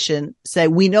petition, say,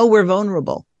 we know we're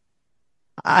vulnerable.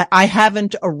 I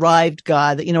haven't arrived,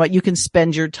 God. You know what? You can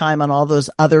spend your time on all those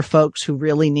other folks who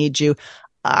really need you.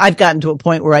 I've gotten to a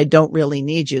point where I don't really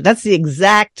need you. That's the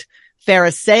exact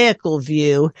Pharisaical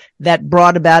view that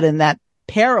brought about in that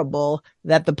parable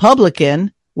that the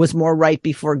publican was more right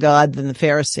before God than the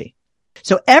Pharisee.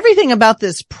 So everything about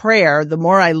this prayer, the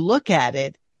more I look at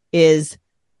it, is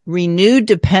renewed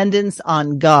dependence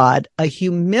on God, a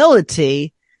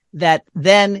humility that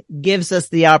then gives us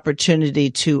the opportunity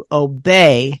to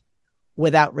obey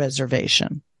without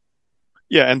reservation.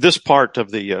 Yeah, and this part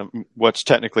of the what's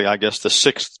technically, I guess, the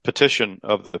sixth petition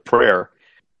of the prayer,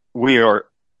 we are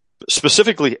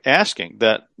specifically asking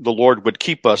that the Lord would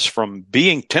keep us from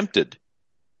being tempted.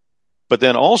 But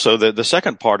then also the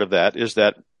second part of that is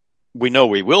that we know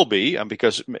we will be,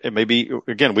 because it may be,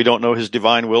 again, we don't know his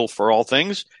divine will for all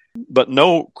things, but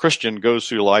no Christian goes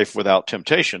through life without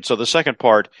temptation. So the second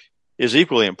part is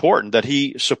equally important, that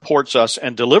he supports us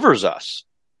and delivers us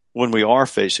when we are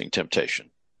facing temptation.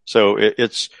 So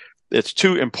it's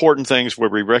two important things where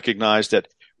we recognize that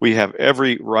we have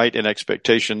every right and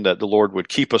expectation that the Lord would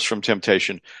keep us from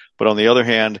temptation. But on the other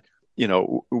hand,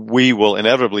 we will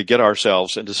inevitably get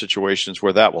ourselves into situations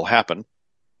where that will happen,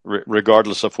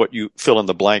 regardless of what you fill in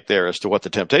the blank there as to what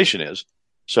the temptation is.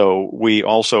 So we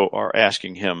also are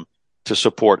asking him to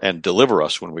support and deliver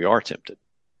us when we are tempted.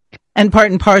 And part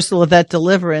and parcel of that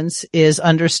deliverance is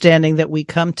understanding that we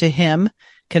come to him,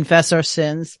 confess our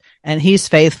sins, and he's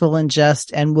faithful and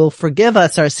just and will forgive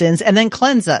us our sins and then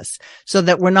cleanse us, so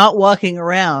that we're not walking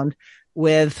around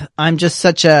with, I'm just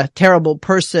such a terrible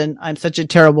person. I'm such a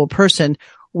terrible person.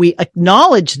 We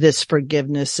acknowledge this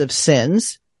forgiveness of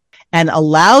sins and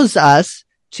allows us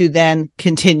to then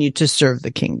continue to serve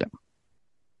the kingdom.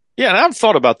 Yeah, and I've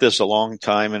thought about this a long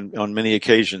time and on many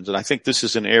occasions, and I think this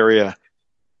is an area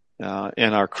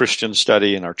in our Christian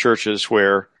study in our churches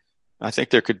where I think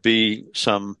there could be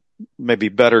some maybe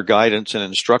better guidance and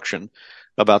instruction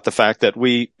about the fact that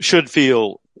we should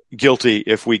feel guilty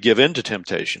if we give in to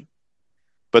temptation,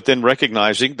 but then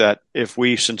recognizing that if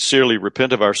we sincerely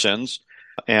repent of our sins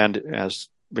and, as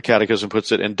the Catechism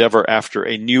puts it, endeavor after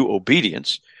a new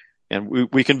obedience, and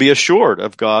we can be assured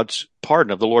of God's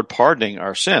pardon, of the Lord pardoning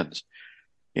our sins.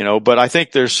 But I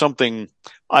think there's something,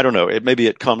 I don't know, maybe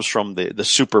it comes from the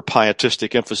super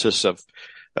pietistic emphasis of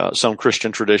some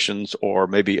Christian traditions, or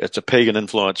maybe it's a pagan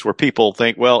influence where people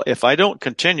think, well, if I don't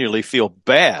continually feel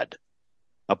bad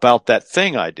about that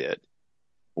thing I did,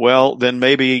 well, then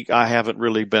maybe I haven't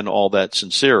really been all that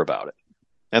sincere about it.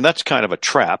 And that's kind of a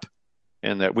trap,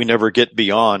 in that we never get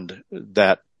beyond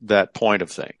that point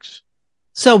of things.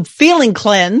 So feeling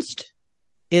cleansed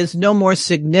is no more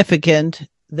significant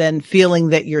than feeling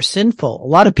that you're sinful. A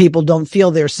lot of people don't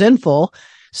feel they're sinful.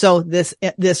 So this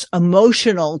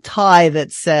emotional tie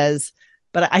that says,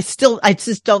 but I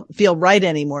just don't feel right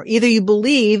anymore. Either you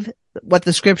believe what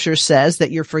the scripture says,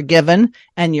 that you're forgiven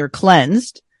and you're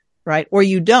cleansed, right? Or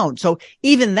you don't. So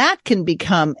even that can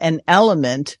become an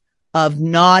element of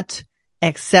not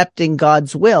accepting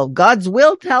God's will. God's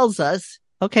will tells us,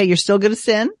 okay, you're still going to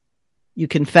sin. You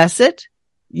confess it.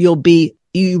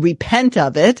 you repent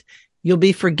of it, you'll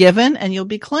be forgiven and you'll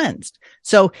be cleansed.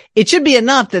 So it should be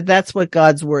enough that that's what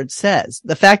God's word says.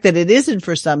 The fact that it isn't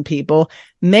for some people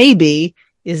maybe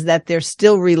is that they're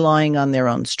still relying on their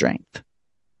own strength.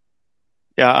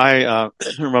 Yeah, I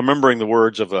remembering the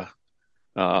words of a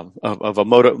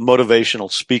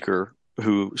motivational speaker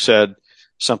who said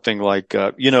something like,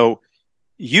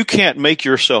 you can't make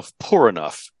yourself poor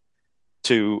enough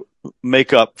to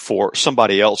make up for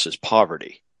somebody else's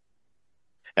poverty.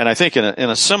 And I think in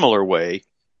a similar way,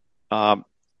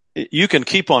 you can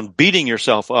keep on beating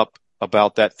yourself up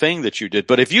about that thing that you did.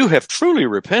 But if you have truly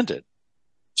repented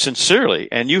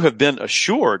sincerely and you have been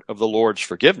assured of the Lord's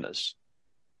forgiveness,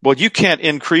 well, you can't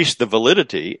increase the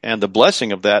validity and the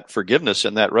blessing of that forgiveness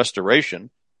and that restoration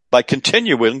by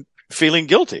continuing feeling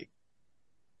guilty.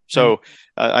 So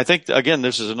I think, again,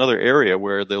 this is another area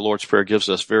where the Lord's Prayer gives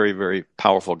us very, very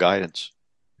powerful guidance.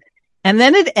 And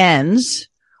then it ends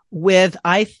with,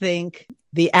 I think,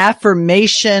 the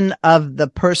affirmation of the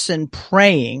person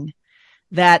praying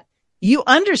that you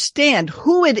understand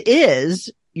who it is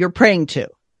you're praying to.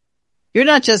 You're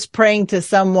not just praying to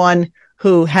someone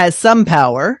who has some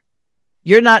power.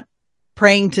 You're not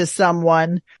praying to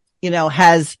someone,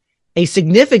 has a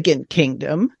significant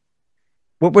kingdom.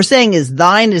 What we're saying is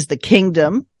thine is the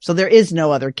kingdom. So there is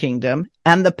no other kingdom,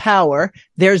 and the power.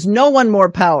 There's no one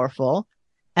more powerful.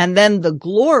 And then the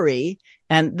glory.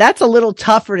 And that's a little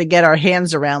tougher to get our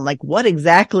hands around. Like, what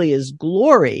exactly is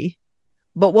glory?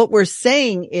 But what we're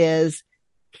saying is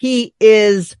he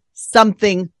is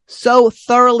something so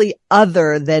thoroughly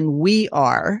other than we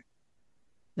are.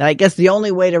 Now, I guess the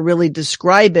only way to really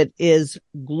describe it is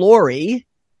glory,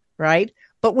 right?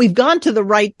 But we've gone to the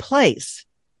right place.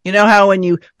 You know how when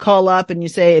you call up and you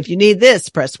say, if you need this,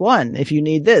 press 1. If you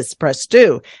need this, press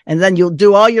 2. And then you'll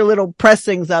do all your little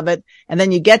pressings of it. And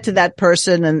then you get to that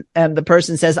person and the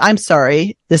person says, I'm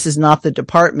sorry, this is not the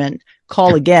department.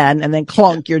 Call again. And then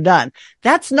clunk, you're done.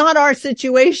 That's not our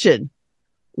situation.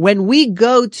 When we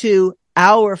go to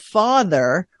our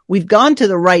Father, we've gone to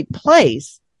the right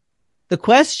place. The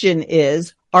question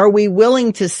is, are we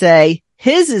willing to say,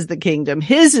 his is the kingdom,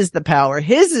 his is the power,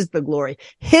 his is the glory,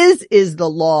 his is the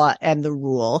law and the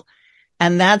rule.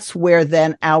 And that's where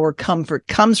then our comfort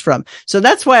comes from. So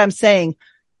that's why I'm saying,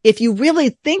 if you really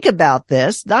think about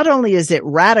this, not only is it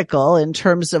radical in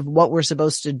terms of what we're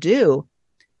supposed to do,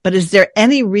 but is there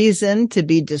any reason to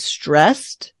be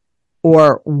distressed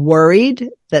or worried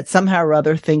that somehow or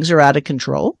other things are out of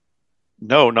control?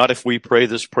 No, not if we pray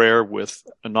this prayer with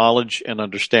knowledge and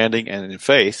understanding and in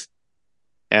faith.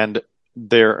 And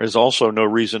there is also no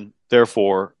reason,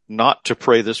 therefore, not to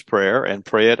pray this prayer and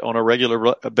pray it on a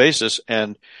regular basis.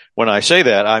 And when I say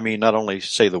that, I mean not only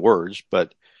say the words,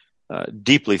 but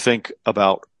deeply think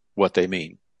about what they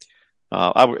mean.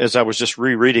 As I was just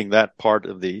rereading that part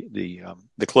of the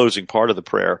closing part of the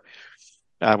prayer,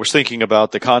 I was thinking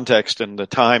about the context and the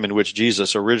time in which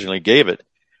Jesus originally gave it,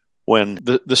 when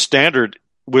the standard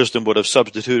wisdom would have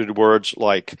substituted words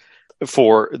like,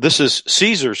 for this is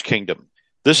Caesar's kingdom,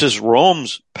 this is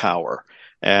Rome's power,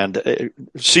 and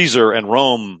Caesar and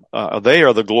Rome, they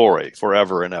are the glory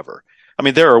forever and ever. I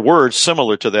mean, there are words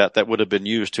similar to that would have been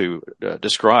used to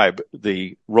describe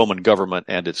the Roman government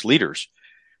and its leaders.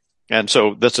 And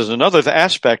so this is another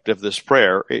aspect of this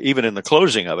prayer, even in the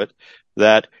closing of it,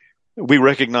 that we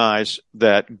recognize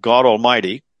that God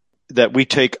Almighty, that we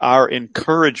take our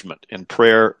encouragement in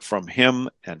prayer from him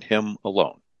and him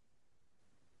alone.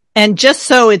 And just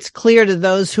so it's clear to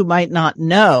those who might not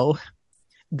know,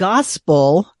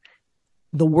 gospel,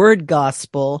 the word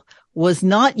gospel, was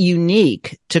not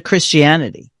unique to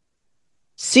Christianity.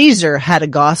 Caesar had a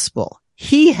gospel.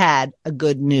 He had a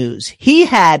good news. He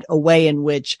had a way in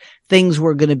which things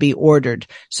were going to be ordered.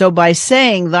 So by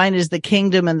saying thine is the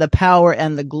kingdom and the power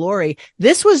and the glory,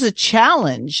 this was a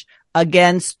challenge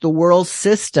against the world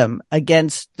system,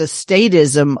 against the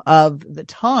statism of the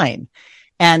time.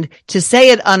 And to say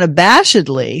it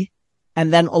unabashedly,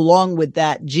 and then along with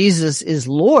that, Jesus is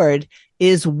Lord,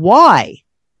 is why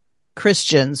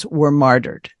Christians were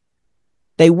martyred.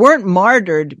 They weren't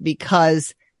martyred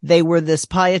because they were this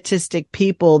pietistic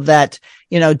people that,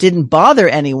 didn't bother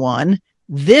anyone.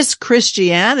 This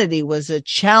Christianity was a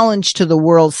challenge to the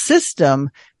world system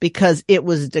because it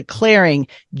was declaring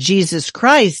Jesus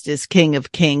Christ is King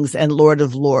of Kings and Lord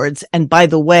of Lords. And by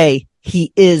the way,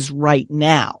 he is right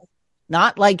now.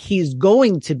 Not like he's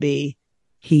going to be,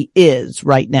 he is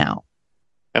right now.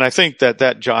 And I think that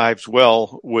jives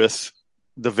well with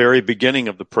the very beginning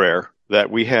of the prayer,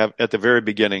 that we have at the very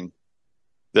beginning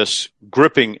this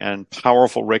gripping and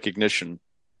powerful recognition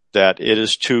that it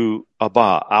is to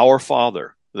Abba, our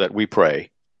Father, that we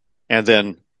pray, And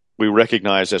then we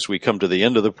recognize as we come to the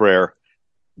end of the prayer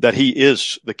that he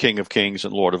is the King of Kings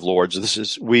and Lord of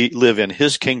Lords. We live in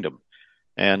his kingdom,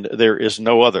 and there is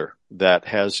no other that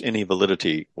has any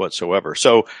validity whatsoever.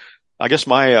 So I guess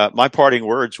my parting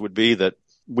words would be that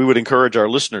we would encourage our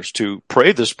listeners to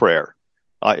pray this prayer.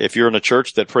 If you're in a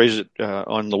church that prays it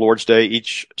on the Lord's Day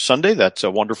each Sunday, that's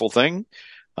a wonderful thing.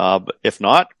 But if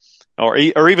not, or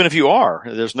even if you are,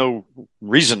 there's no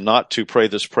reason not to pray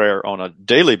this prayer on a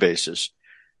daily basis.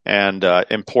 And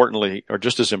importantly, or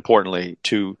just as importantly,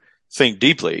 to think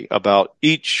deeply about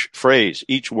each phrase,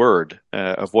 each word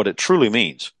of what it truly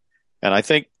means. And I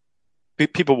think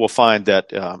people will find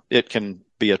that it can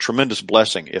be a tremendous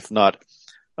blessing, if not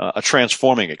a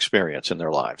transforming experience in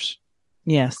their lives.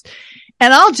 Yes.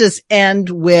 And I'll just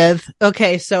end with,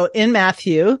 okay, so in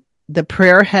Matthew, the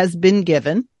prayer has been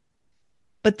given.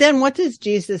 But then what does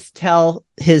Jesus tell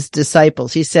his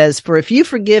disciples? He says, for if you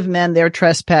forgive men their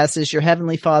trespasses, your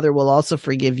heavenly Father will also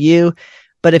forgive you.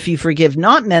 But if you forgive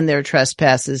not men their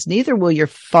trespasses, neither will your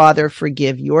Father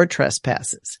forgive your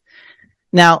trespasses.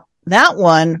 Now, that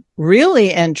one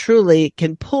really and truly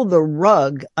can pull the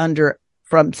rug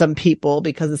from some people,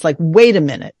 because it's like, wait a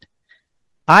minute.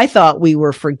 I thought we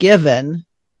were forgiven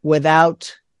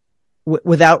without,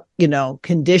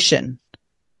 condition.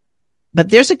 But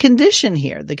there's a condition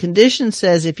here. The condition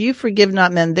says, if you forgive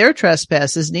not men their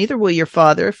trespasses, neither will your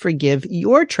Father forgive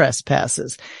your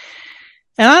trespasses.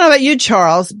 And I don't know about you,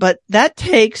 Charles, but that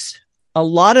takes a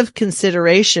lot of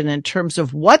consideration in terms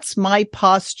of what's my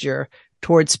posture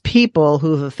towards people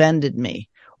who've offended me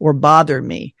or bother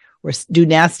me or do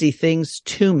nasty things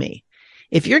to me.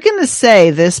 If you're going to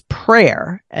say this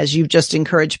prayer, as you've just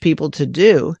encouraged people to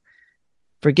do,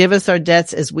 forgive us our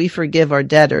debts as we forgive our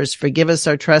debtors. Forgive us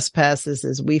our trespasses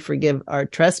as we forgive our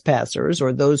trespassers,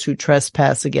 or those who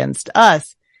trespass against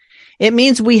us. It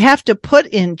means we have to put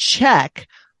in check,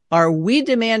 are we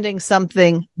demanding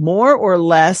something more or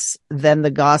less than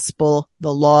the gospel,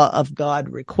 the law of God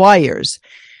requires?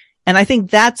 And I think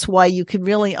that's why you can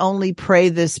really only pray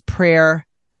this prayer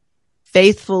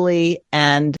faithfully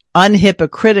and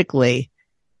unhypocritically,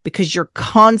 because you're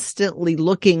constantly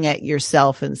looking at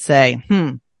yourself and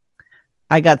saying,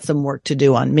 I got some work to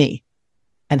do on me.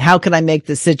 And how can I make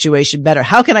the situation better?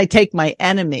 How can I take my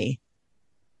enemy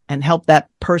and help that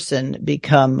person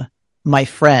become my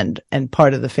friend and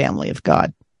part of the family of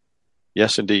God?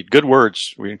 Yes, indeed. Good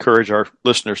words. We encourage our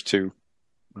listeners to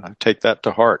take that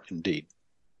to heart, indeed.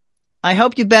 I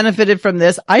hope you benefited from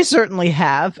this. I certainly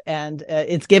have. And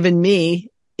it's given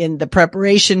me, in the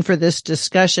preparation for this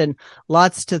discussion,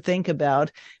 lots to think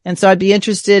about. And so I'd be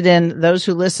interested in those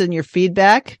who listen, your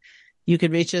feedback. You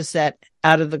can reach us at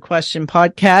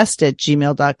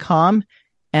outofthequestionpodcast@gmail.com.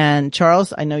 And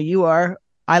Charles, I know you are.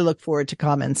 I look forward to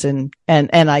comments and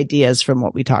ideas from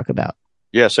what we talk about.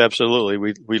 Yes, absolutely.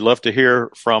 We love to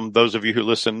hear from those of you who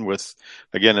listen with,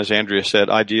 again, as Andrea said,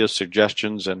 ideas,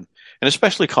 suggestions, and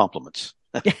especially compliments.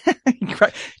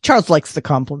 Charles likes the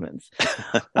compliments.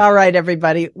 All right,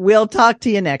 everybody. We'll talk to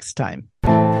you next time.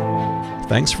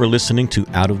 Thanks for listening to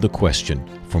Out of the Question.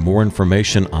 For more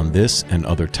information on this and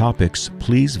other topics,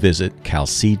 please visit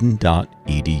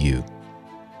chalcedon.edu.